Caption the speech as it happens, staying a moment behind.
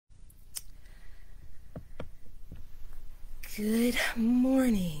Good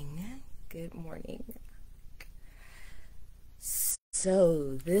morning. Good morning.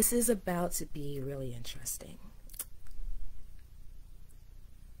 So this is about to be really interesting.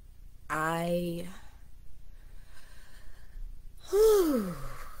 Let's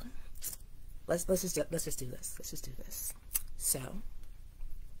just do this. Let's just do this. So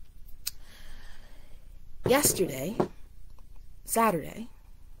yesterday, Saturday,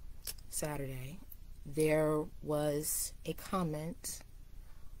 there was a comment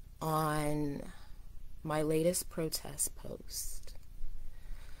on my latest protest post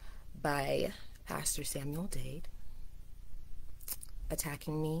by Pastor Samuel Dade,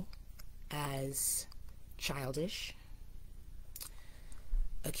 attacking me as childish,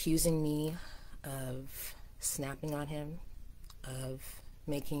 accusing me of snapping on him, of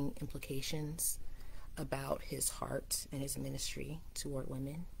making implications about his heart and his ministry toward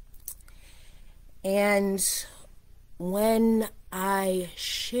women. And when I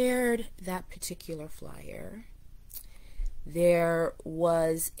shared that particular flyer, there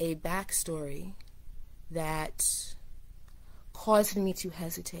was a backstory that caused me to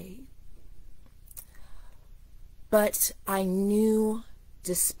hesitate. But I knew,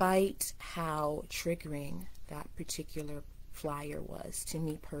 despite how triggering that particular flyer was to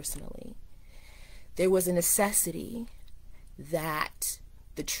me personally, there was a necessity that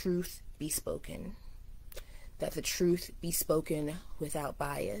the truth be spoken, that the truth be spoken without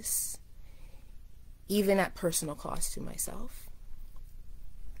bias, even at personal cost to myself.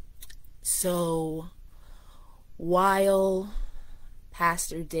 So while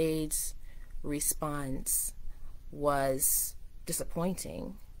Pastor Dade's response was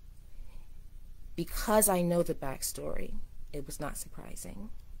disappointing, because I know the backstory, it was not surprising.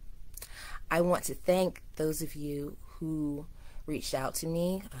 I want to thank those of you who reached out to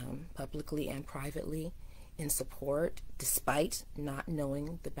me publicly and privately in support, despite not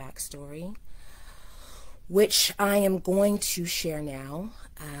knowing the backstory, which I am going to share now.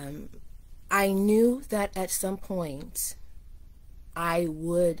 I knew that at some point I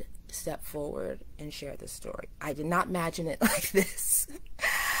would step forward and share this story. I did not imagine it like this.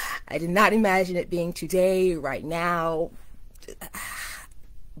 I did not imagine it being today, right now.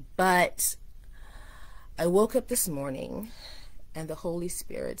 But I woke up this morning and the Holy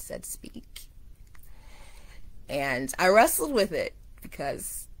Spirit said, speak. And I wrestled with it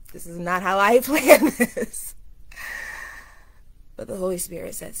because this is not how I planned this. But the Holy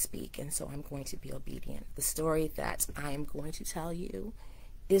Spirit said, speak, and so I'm going to be obedient. The story that I am going to tell you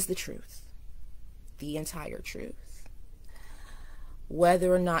is the truth, the entire truth.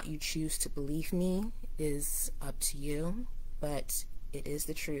 Whether or not you choose to believe me is up to you, but it is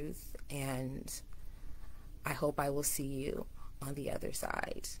the truth, and I hope I will see you on the other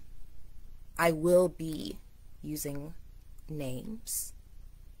side. I will be using names,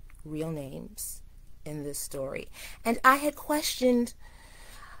 real names, in this story. And I had questioned,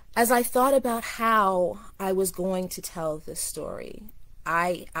 as I thought about how I was going to tell this story,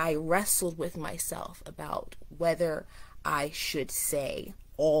 I wrestled with myself about whether I should say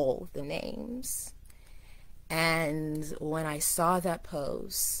all the names. And when I saw that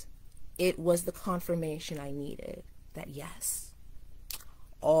post, it was the confirmation I needed that yes,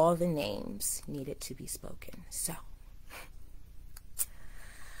 all the names needed to be spoken. So,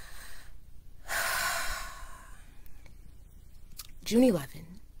 June 11,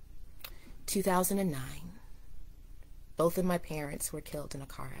 2009, both of my parents were killed in a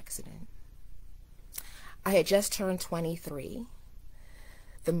car accident. I had just turned 23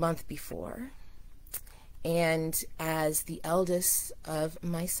 the month before, and as the eldest of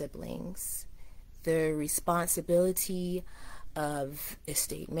my siblings, the responsibility of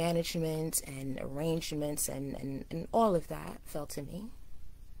estate management and arrangements and all of that fell to me.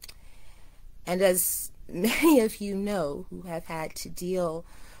 And as many of you know who have had to deal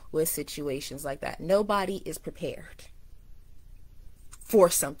with situations like that, nobody is prepared for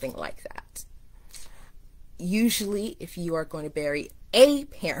something like that. Usually, if you are going to bury a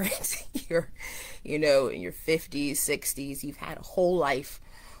parent, you're, in your 50s, 60s, you've had a whole life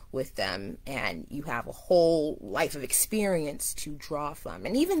with them, and you have a whole life of experience to draw from.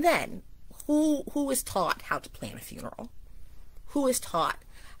 And even then, who is taught how to plan a funeral? Who is taught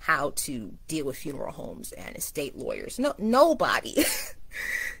how to deal with funeral homes and estate lawyers? No, nobody.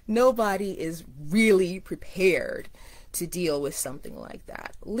 Nobody is really prepared to deal with something like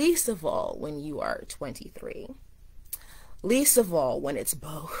that. Least of all when you are 23. Least of all when it's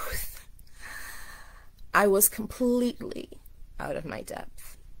both. I was completely out of my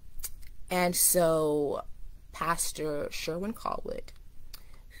depth. And so Pastor Sherwin Callwood,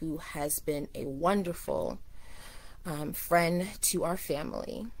 who has been a wonderful friend to our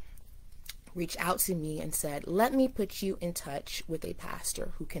family reached out to me and said, let me put you in touch with a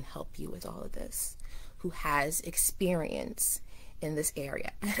pastor who can help you with all of this, who has experience in this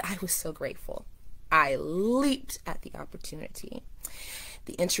area. And I was so grateful. I leaped at the opportunity.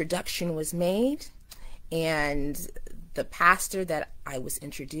 The introduction was made, and the pastor that I was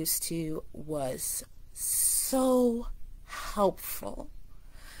introduced to was so helpful.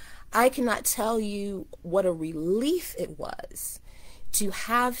 I cannot tell you what a relief it was to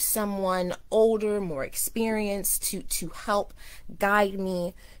have someone older, more experienced, to help guide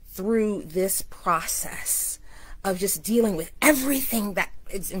me through this process of just dealing with everything that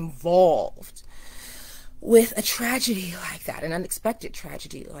is involved with a tragedy like that, an unexpected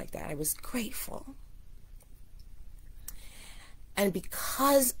tragedy like that. I was grateful. And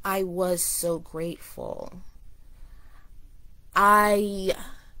because I was so grateful, I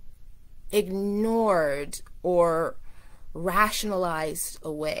ignored or rationalized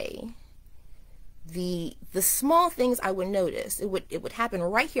away the small things I would notice. It would happen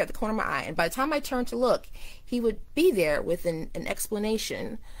right here at the corner of my eye, and by the time I turned to look, he would be there with an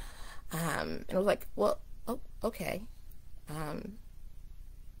explanation, and I was like, well, oh, okay.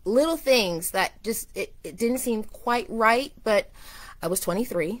 Little things that just it didn't seem quite right, but I was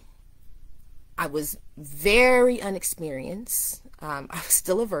 23. I was very unexperienced. I was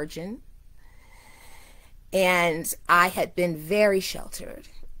still a virgin. And I had been very sheltered.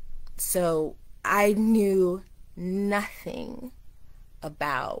 So I knew nothing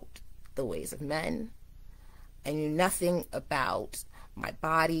about the ways of men. I knew nothing about my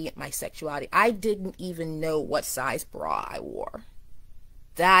body, my sexuality. I didn't even know what size bra I wore.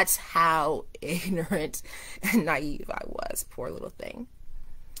 That's how ignorant and naive I was, poor little thing.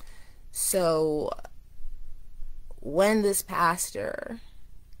 So when this pastor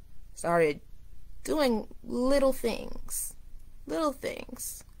started doing little things,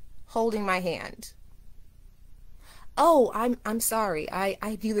 holding my hand. Oh, I'm sorry.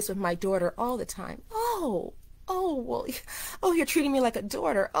 I do this with my daughter all the time. Oh, well, oh, you're treating me like a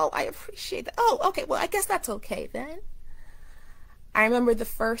daughter. Oh, I appreciate that. Oh, okay, well, I guess that's okay then. I remember the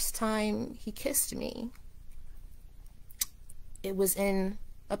first time he kissed me. It was in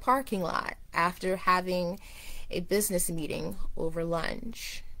a parking lot after having a business meeting over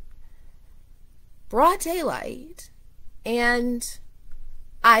lunch. Broad daylight, and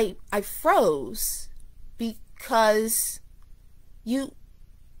I froze because you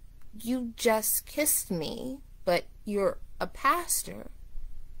just kissed me, but you're a pastor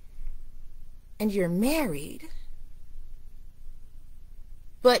and you're married.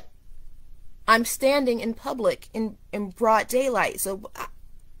 But I'm standing in public in broad daylight. So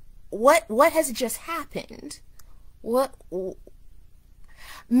what has just happened? What?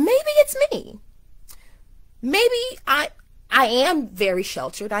 Maybe it's me. Maybe I am very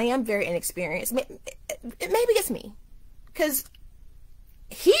sheltered. I am very inexperienced. Maybe it's me, because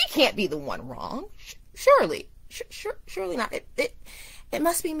he can't be the one wrong. Surely not. It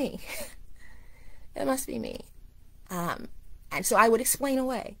must be me. It must be me. And so I would explain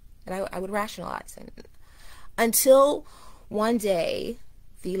away, and I would rationalize, and until one day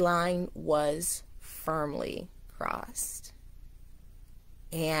the line was firmly crossed,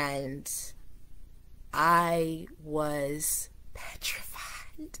 and I was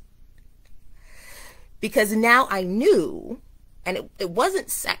petrified, because now I knew, and it wasn't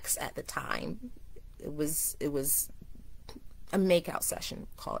sex at the time. It was a makeout session,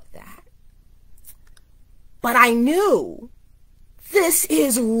 call it that. But I knew this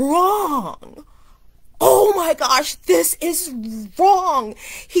is wrong. Oh my gosh, this is wrong.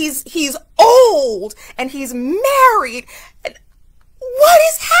 He's old and he's married. And what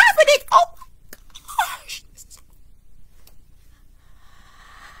is happening? Oh gosh.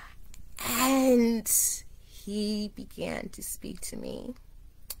 And he began to speak to me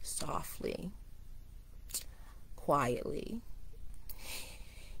softly, quietly.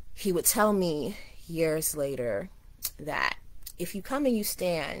 He would tell me years later that if you come and you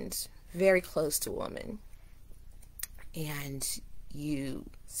stand very close to a woman and you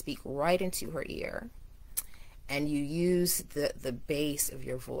speak right into her ear, and you use the bass of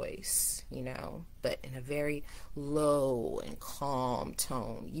your voice, you know, but in a very low and calm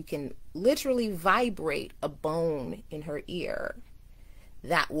tone, you can literally vibrate a bone in her ear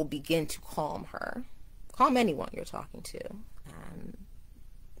that will begin to calm her, calm anyone you're talking to.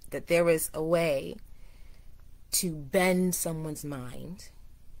 That there was a way to bend someone's mind,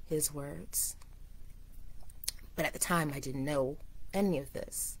 his words. But at the time, I didn't know any of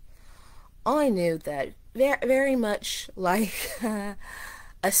this. All I knew that very much like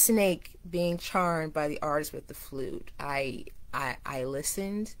a snake being charmed by the artist with the flute. I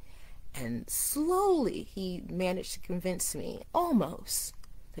listened, and slowly he managed to convince me, almost,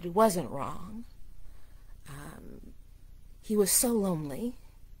 that he wasn't wrong. He was so lonely.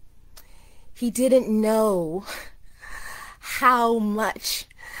 He didn't know how much,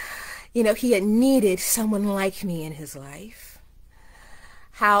 he had needed someone like me in his life.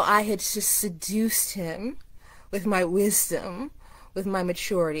 How I had just seduced him with my wisdom, with my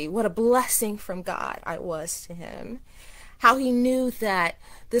maturity. What a blessing from God I was to him. How he knew that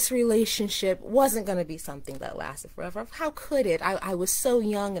this relationship wasn't going to be something that lasted forever. How could it? I was so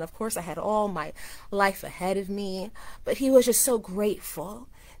young, and of course I had all my life ahead of me. But he was just so grateful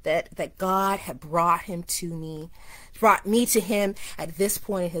that God had brought me to him at this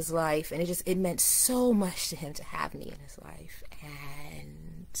point in his life. And it meant so much to him to have me in his life.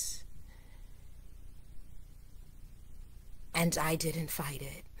 And I didn't fight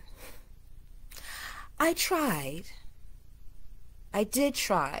it. I tried. I did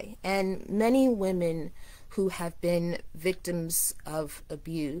try, and many women who have been victims of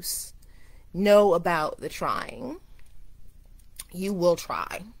abuse know about the trying. You will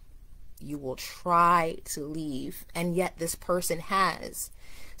try. You will try to leave, and yet this person has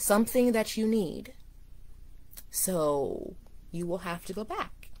something that you need. So you will have to go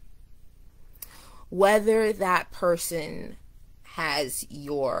back. Whether that person has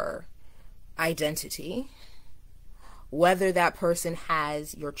your identity, whether that person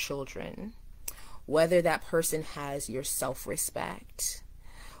has your children, whether that person has your self-respect,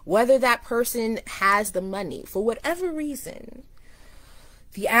 whether that person has the money, for whatever reason,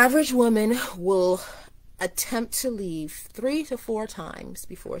 the average woman will attempt to leave 3 to 4 times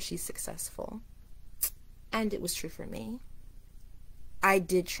before she's successful. And it was true for me. I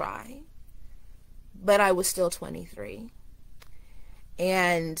did try, but I was still 23.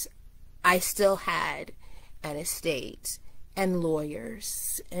 And I still had an estate and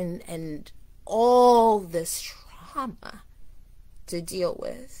lawyers and all this trauma to deal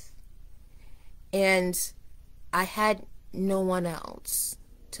with. And I had no one else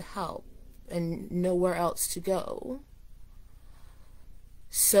to help and nowhere else to go.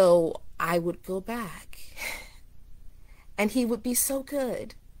 So I would go back. And he would be so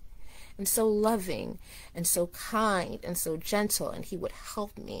good and so loving and so kind and so gentle, and he would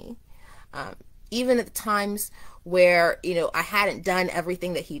help me. Even at the times where, I hadn't done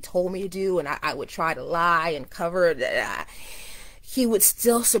everything that he told me to do, and I would try to lie and cover it, he would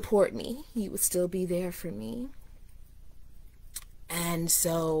still support me. He would still be there for me. And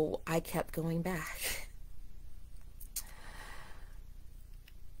so I kept going back.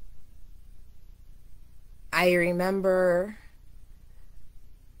 I remember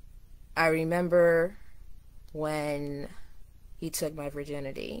when he took my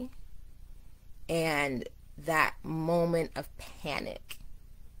virginity, and that moment of panic,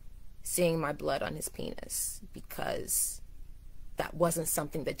 seeing my blood on his penis, because that wasn't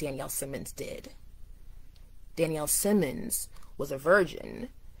something that Danielle Simmons did. Danielle Simmons was a virgin.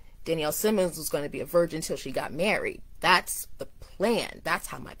 Danielle Simmons was going to be a virgin till she got married. That's the plan. That's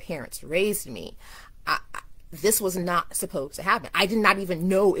how my parents raised me. This was not supposed to happen. I did not even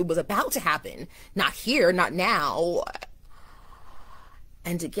know it was about to happen. Not here, not now.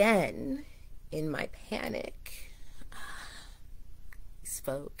 And again, in my panic, he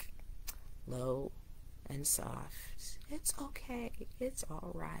spoke low and soft. It's okay. It's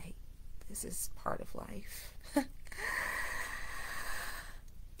all right. This is part of life.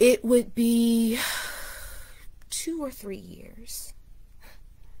 It would be 2 or 3 years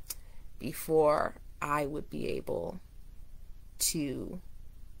before I would be able to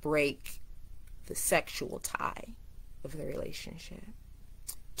break the sexual tie of the relationship.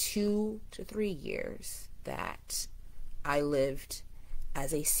 2 to 3 years that I lived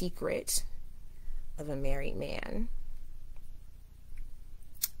as a secret of a married man.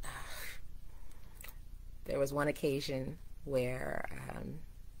 There was one occasion where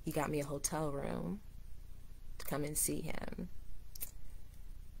he got me a hotel room to come and see him.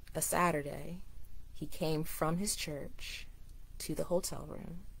 A Saturday, he came from his church to the hotel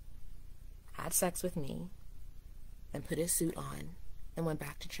room, had sex with me, and put his suit on and went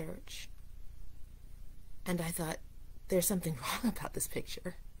back to church. And I thought, there's something wrong about this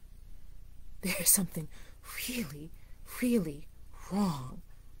picture. There's something really, really wrong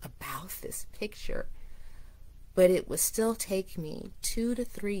about this picture. But it would still take me 2 to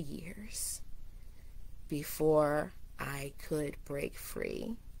 3 years before I could break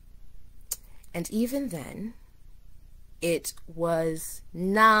free. And even then, it was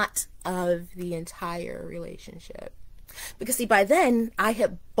not of the entire relationship. Because see, by then I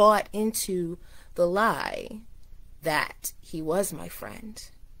had bought into the lie that he was my friend,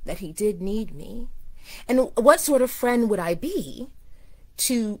 that he did need me. And what sort of friend would I be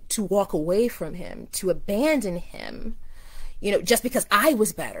to walk away from him, to abandon him, just because I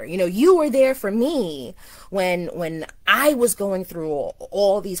was better? You were there for me when I was going through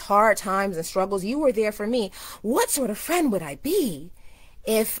all these hard times and struggles. You were there for me. What sort of friend would I be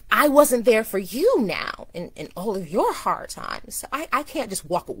if I wasn't there for you now in all of your hard times? I can't just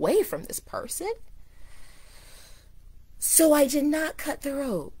walk away from this person. So I did not cut the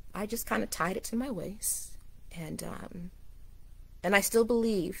rope. I just kind of tied it to my waist. And I still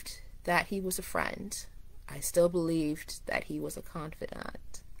believed that he was a friend. I still believed that he was a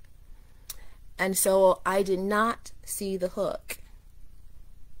confidant. And so I did not see the hook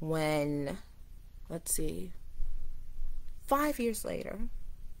when, let's see, 5 years later,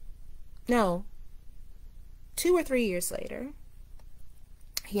 no, 2 or 3 years later,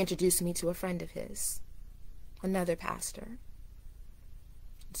 he introduced me to a friend of his, another pastor.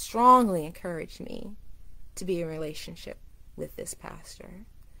 Strongly encouraged me to be in a relationship with this pastor.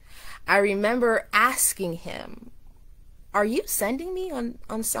 I remember asking him, are you sending me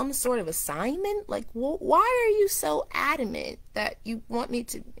on some sort of assignment? Like, why are you so adamant that you want me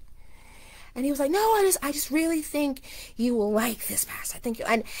to? And he was like, no, I just really think you will like this pastor. I think you,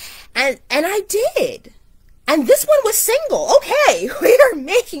 and I did. And this one was single. Okay, we are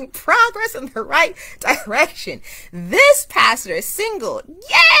making progress in the right direction. This pastor is single.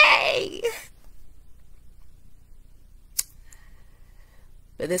 Yay!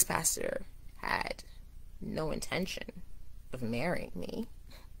 But this pastor had no intention of marrying me.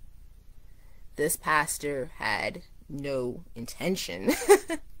 This pastor had no intention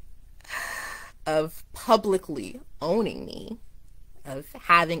of publicly owning me, of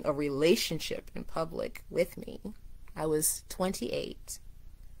having a relationship in public with me. I was 28.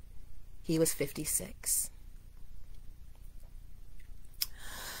 He was 56.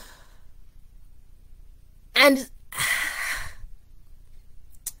 And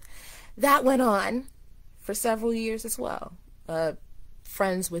that went on for several years as well.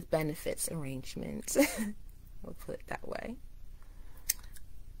 Friends with benefits arrangements, we'll put it that way.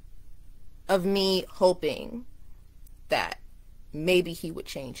 Of me hoping that maybe he would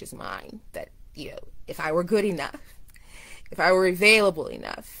change his mind, that, if I were good enough, if I were available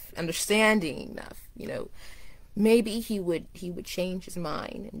enough, understanding enough, maybe he would change his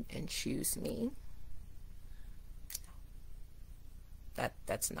mind and choose me.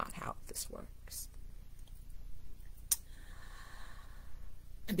 That's not how this works.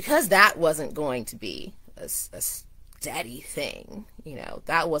 And because that wasn't going to be a steady thing,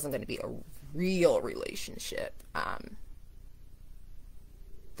 that wasn't going to be a real relationship.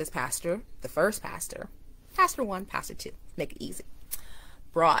 This pastor, the first pastor, pastor 1, pastor 2, make it easy,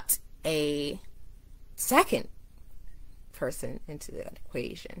 brought a second person into the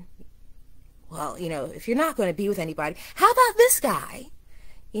equation. Well, if you're not going to be with anybody, how about this guy?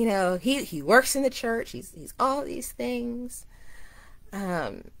 He works in the church. He's all these things.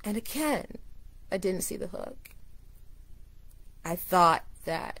 And again, I didn't see the hook. I thought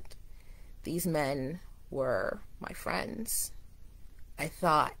that these men were my friends. I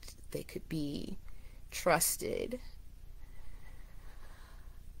thought they could be trusted.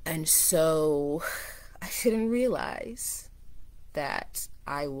 And so I didn't realize that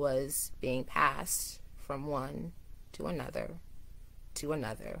I was being passed from one to another, to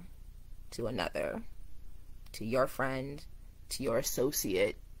another, to another, to your friend, to your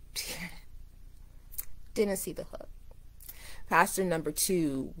associate. Didn't see the hook. Pastor number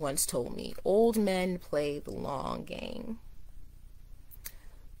 2 once told me, old men play the long game.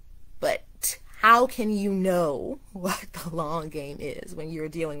 But how can you know what the long game is when you're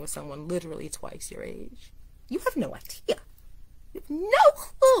dealing with someone literally twice your age? You have no idea. You have no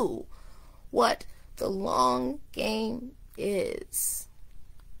clue what the long game is.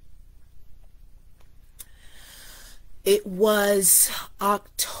 It was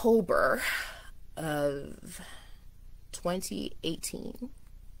October of 2018.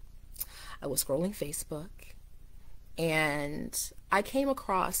 I was scrolling Facebook and I came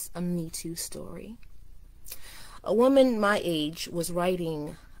across a Me Too story. A woman my age was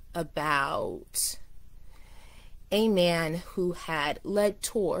writing about a man who had led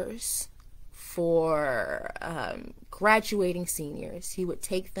tours for graduating seniors. He would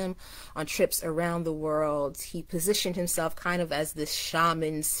take them on trips around the world. He positioned himself kind of as this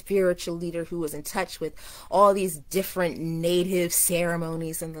shaman, spiritual leader who was in touch with all these different native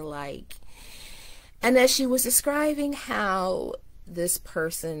ceremonies and the like. And as she was describing how this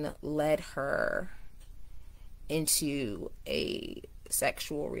person led her into a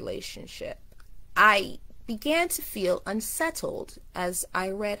sexual relationship, I began to feel unsettled as I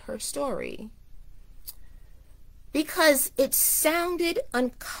read her story, because it sounded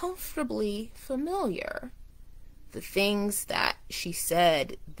uncomfortably familiar. The things that she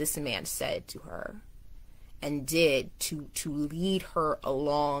said this man said to her and did to lead her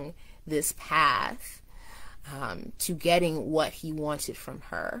along this path to getting what he wanted from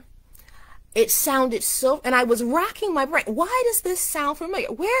her. It sounded so, and I was racking my brain. Why does this sound familiar?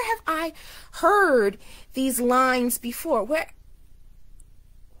 Where have I heard these lines before? Wait.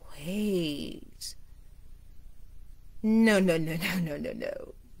 No.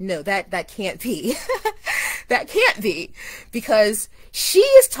 No, that can't be. That can't be, because she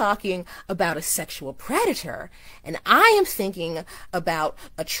is talking about a sexual predator, and I am thinking about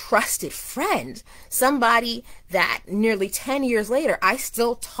a trusted friend, somebody that nearly 10 years later I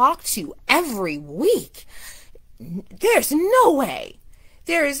still talk to every week. There's no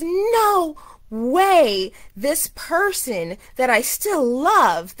way this person that I still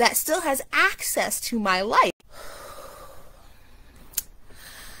love, that still has access to my life.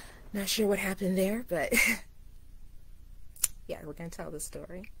 Not sure what happened there, but yeah, we're going to tell the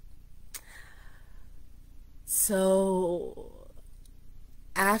story. So,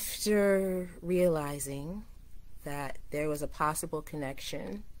 after realizing that there was a possible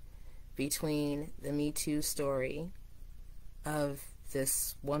connection between the Me Too story of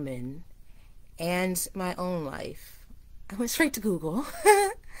this woman and my own life, I went straight to Google.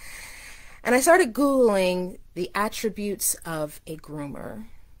 And I started Googling the attributes of a groomer.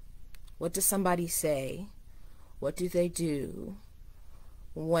 What does somebody say? What do they do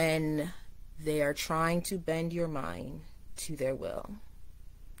when they are trying to bend your mind to their will?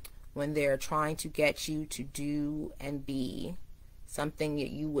 When they're trying to get you to do and be something that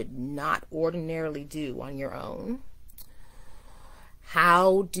you would not ordinarily do on your own?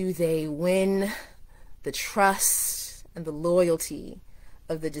 How do they win the trust and the loyalty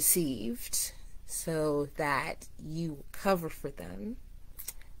of the deceived so that you cover for them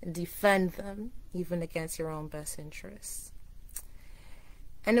and defend them even against your own best interests?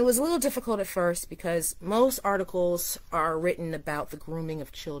 And it was a little difficult at first, because most articles are written about the grooming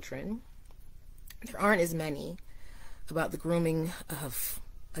of children. There aren't as many about the grooming of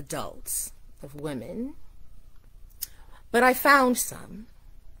adults, of women. But I found some,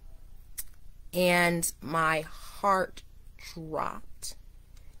 and my heart dropped,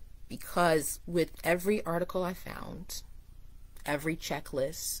 because with every article I found, every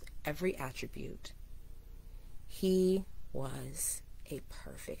checklist, every attribute, he was a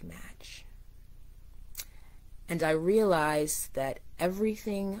perfect match. And I realized that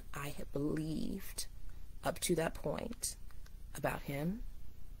everything I had believed up to that point about him,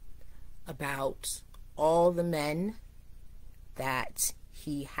 about all the men that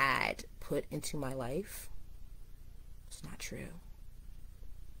he had put into my life, was not true.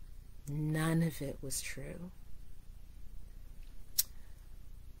 None of it was true.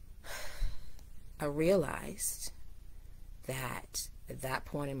 I realized that at that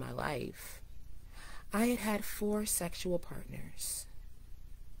point in my life, I had had 4 sexual partners.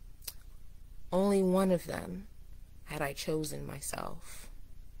 Only one of them had I chosen myself.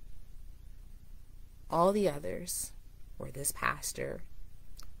 All the others were this pastor,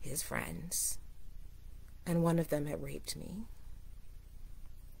 his friends, and one of them had raped me.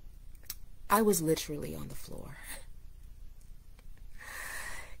 I was literally on the floor.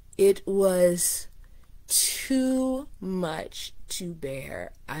 It was too much to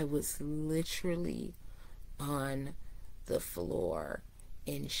bear. I was literally on the floor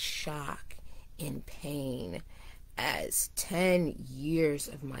in shock, in pain, as 10 years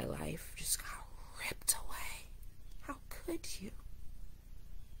of my life just got ripped away. How could you?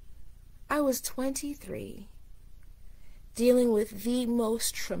 I was 23, dealing with the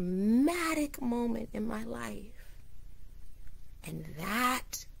most traumatic moment in my life. And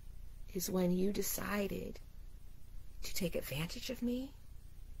that is when you decided to take advantage of me?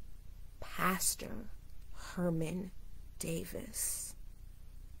 Pastor Herman Davis.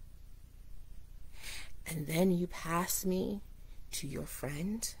 And then you pass me to your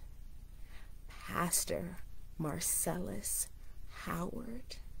friend, Pastor Marcellus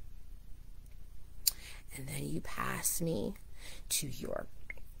Howard. And then you pass me to your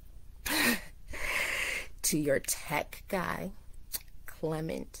tech guy,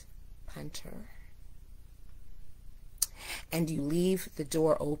 Clement Hunter. And you leave the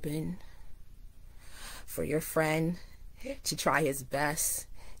door open for your friend to try his best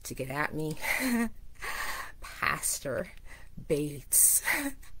to get at me, Pastor Bates.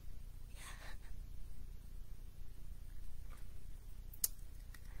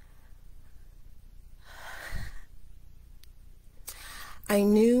 I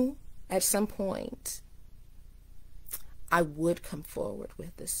knew at some point I would come forward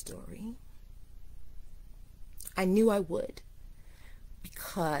with this story. I knew I would,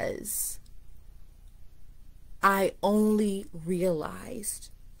 because I only realized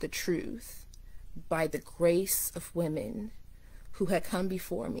the truth by the grace of women who had come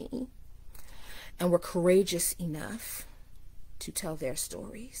before me and were courageous enough to tell their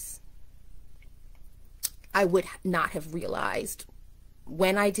stories. I would not have realized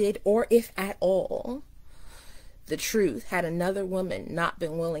when I did, or if at all, the truth had another woman not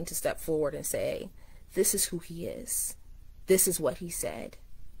been willing to step forward and say, this is who he is. This is what he said.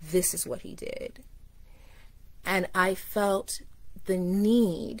 This is what he did. And I felt the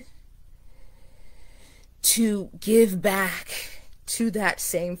need to give back to that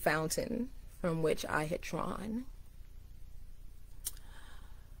same fountain from which I had drawn.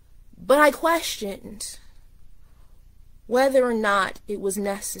 But I questioned whether or not it was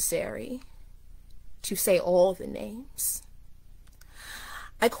necessary to say all the names.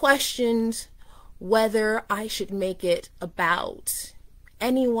 I questioned whether I should make it about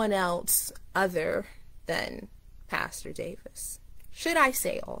anyone else other than Pastor Davis. Should I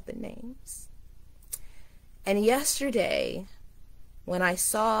say all the names? And yesterday, when I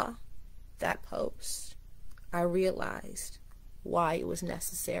saw that post, I realized why it was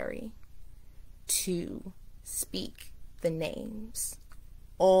necessary to speak the names,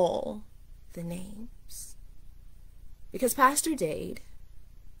 all the names. Because Pastor Dade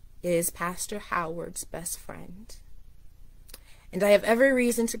is Pastor Howard's best friend. And I have every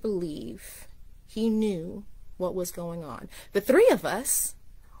reason to believe he knew what was going on. The three of us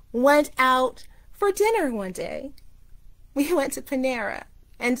went out for dinner one day. We went to Panera,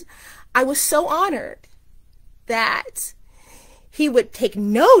 and I was so honored that he would take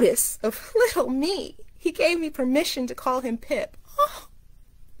notice of little me. He gave me permission to call him Pip. Oh,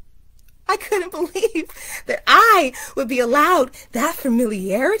 I couldn't believe that I would be allowed that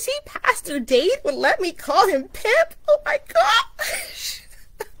familiarity. Pastor Dade would let me call him Pip. Oh my gosh.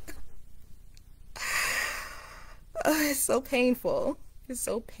 It's so painful. It's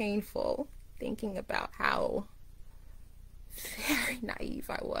so painful thinking about how very naive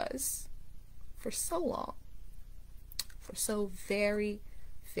I was for so long. For so very,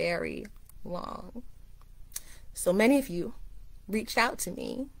 very long. So many of you reached out to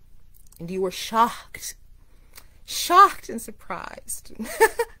me, and you were shocked and surprised.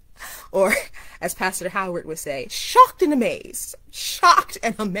 Or, as Pastor Howard would say, shocked and amazed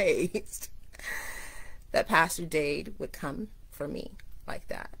that Pastor Dade would come for me like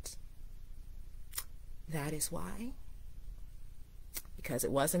that. That is why. Because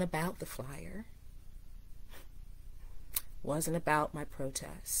it wasn't about the flyer. It wasn't about my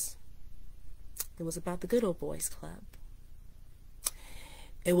protests. It was about the Good Old Boys Club.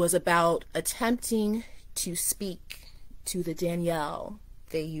 It was about attempting to speak to the Danielle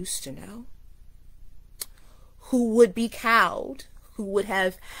they used to know, who would be cowed, who would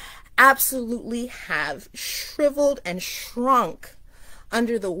have absolutely have shriveled and shrunk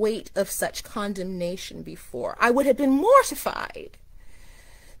under the weight of such condemnation before. I would have been mortified,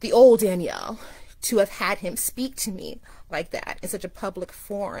 the old Danielle, to have had him speak to me like that in such a public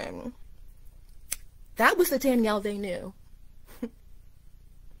forum. That was the Danielle they knew.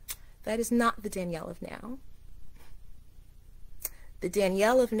 That is not the Danielle of now. The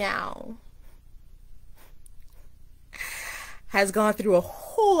Danielle of now has gone through a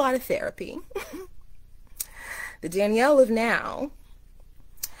whole lot of therapy. The Danielle of now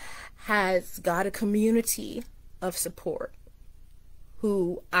has got a community of support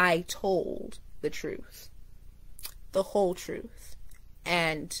who I told the truth, the whole truth,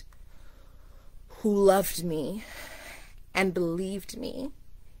 and who loved me and believed me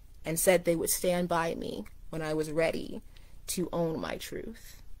and said they would stand by me when I was ready to own my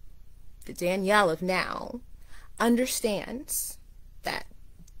truth. The Danielle of now understands that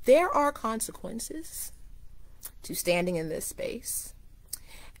there are consequences to standing in this space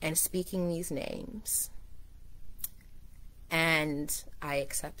and speaking these names, and I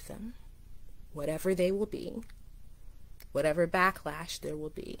accept them. Whatever they will be, whatever backlash there will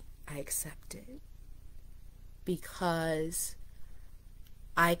be, I accept it, because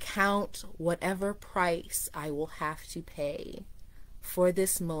I count whatever price I will have to pay for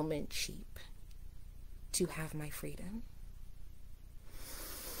this moment cheap to have my freedom.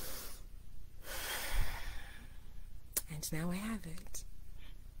 And now I have it.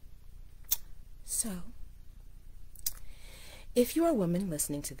 So, if you're a woman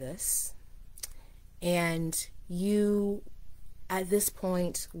listening to this, and you at this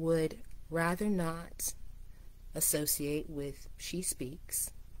point would rather not associate with She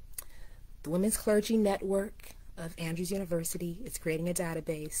Speaks. The Women's Clergy Network of Andrews University is creating a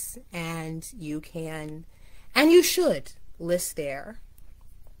database, and you can, and you should, list there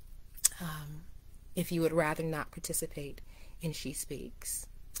if you would rather not participate in She Speaks.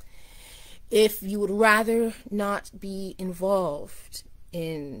 If you would rather not be involved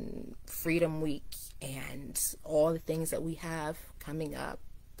in Freedom Week and all the things that we have coming up,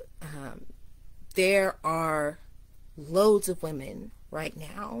 there are loads of women right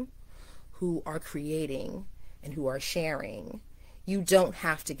now who are creating and who are sharing. You don't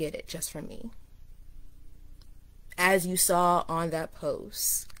have to get it just from me. As you saw on that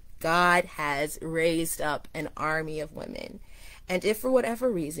post, God has raised up an army of women. And if for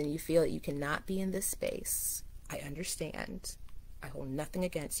whatever reason you feel that you cannot be in this space, I understand. I hold nothing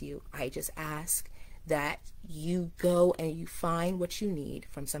against you. I just ask that you go and you find what you need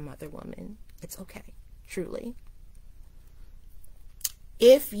from some other woman. It's okay, truly.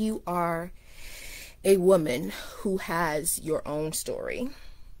 If you are a woman who has your own story,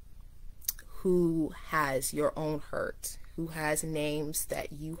 who has your own hurt, who has names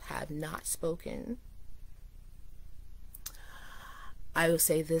that you have not spoken, I will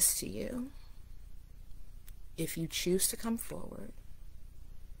say this to you. If you choose to come forward,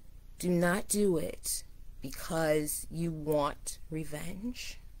 do not do it because you want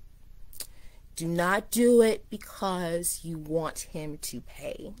revenge. Do not do it because you want him to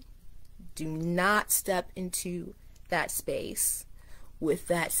pay. Do not step into that space with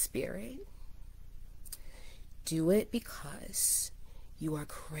that spirit. Do it because you are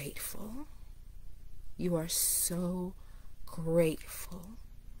grateful. You are so grateful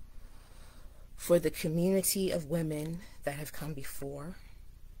for the community of women that have come before,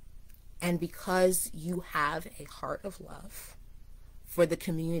 and because you have a heart of love for the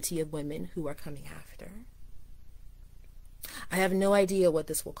community of women who are coming after. I have no idea what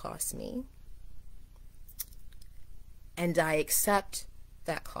this will cost me, and I accept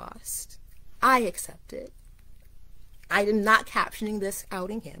that cost. I accept it. I am not captioning this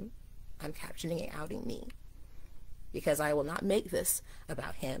outing him. I'm captioning it outing me, because I will not make this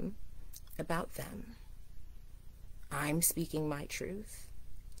about him, about them. I'm speaking my truth,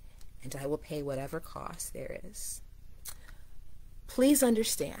 and I will pay whatever cost there is. Please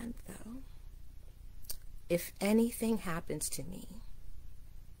understand, though, if anything happens to me,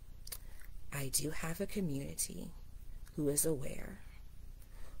 I do have a community who is aware,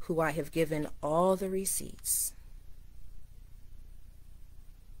 who I have given all the receipts.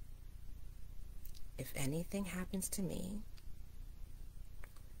 If anything happens to me,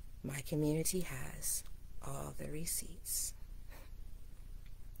 my community has all the receipts.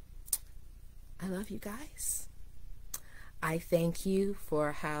 I love you guys. I thank you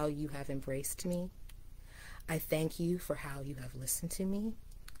for how you have embraced me. I thank you for how you have listened to me.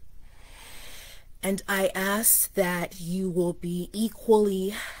 And I ask that you will be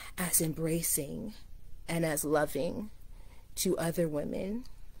equally as embracing and as loving to other women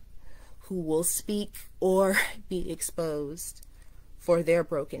who will speak or be exposed for their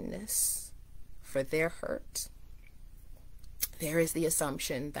brokenness, for their hurt. There is the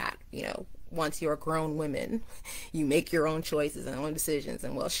assumption that, once you're grown women, you make your own choices and own decisions.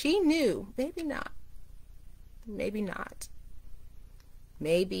 And well, she knew. Maybe not. Maybe not.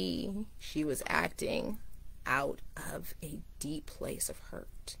 Maybe she was acting out of a deep place of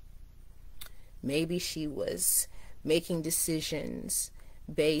hurt. Maybe she was making decisions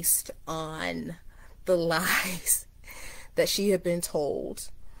based on the lies that she had been told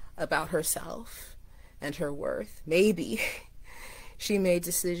about herself and her worth. Maybe she made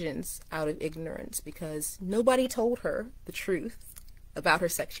decisions out of ignorance because nobody told her the truth about her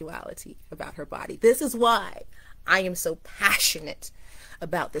sexuality, about her body. This is why I am so passionate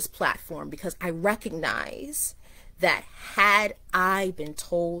about this platform, because I recognize that had I been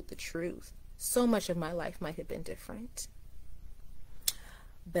told the truth, so much of my life might have been different.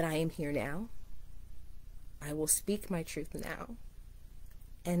 But I am here now. I will speak my truth now.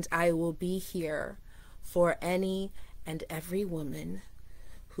 And I will be here for any and every woman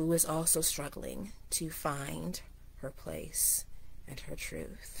who is also struggling to find her place and her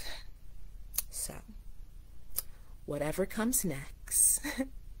truth. So, whatever comes next,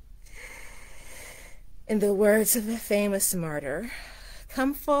 in the words of a famous martyr,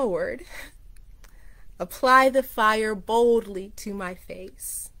 come forward, apply the fire boldly to my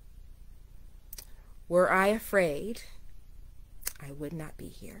face. Were I afraid, I would not be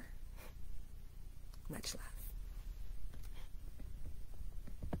here. Much love.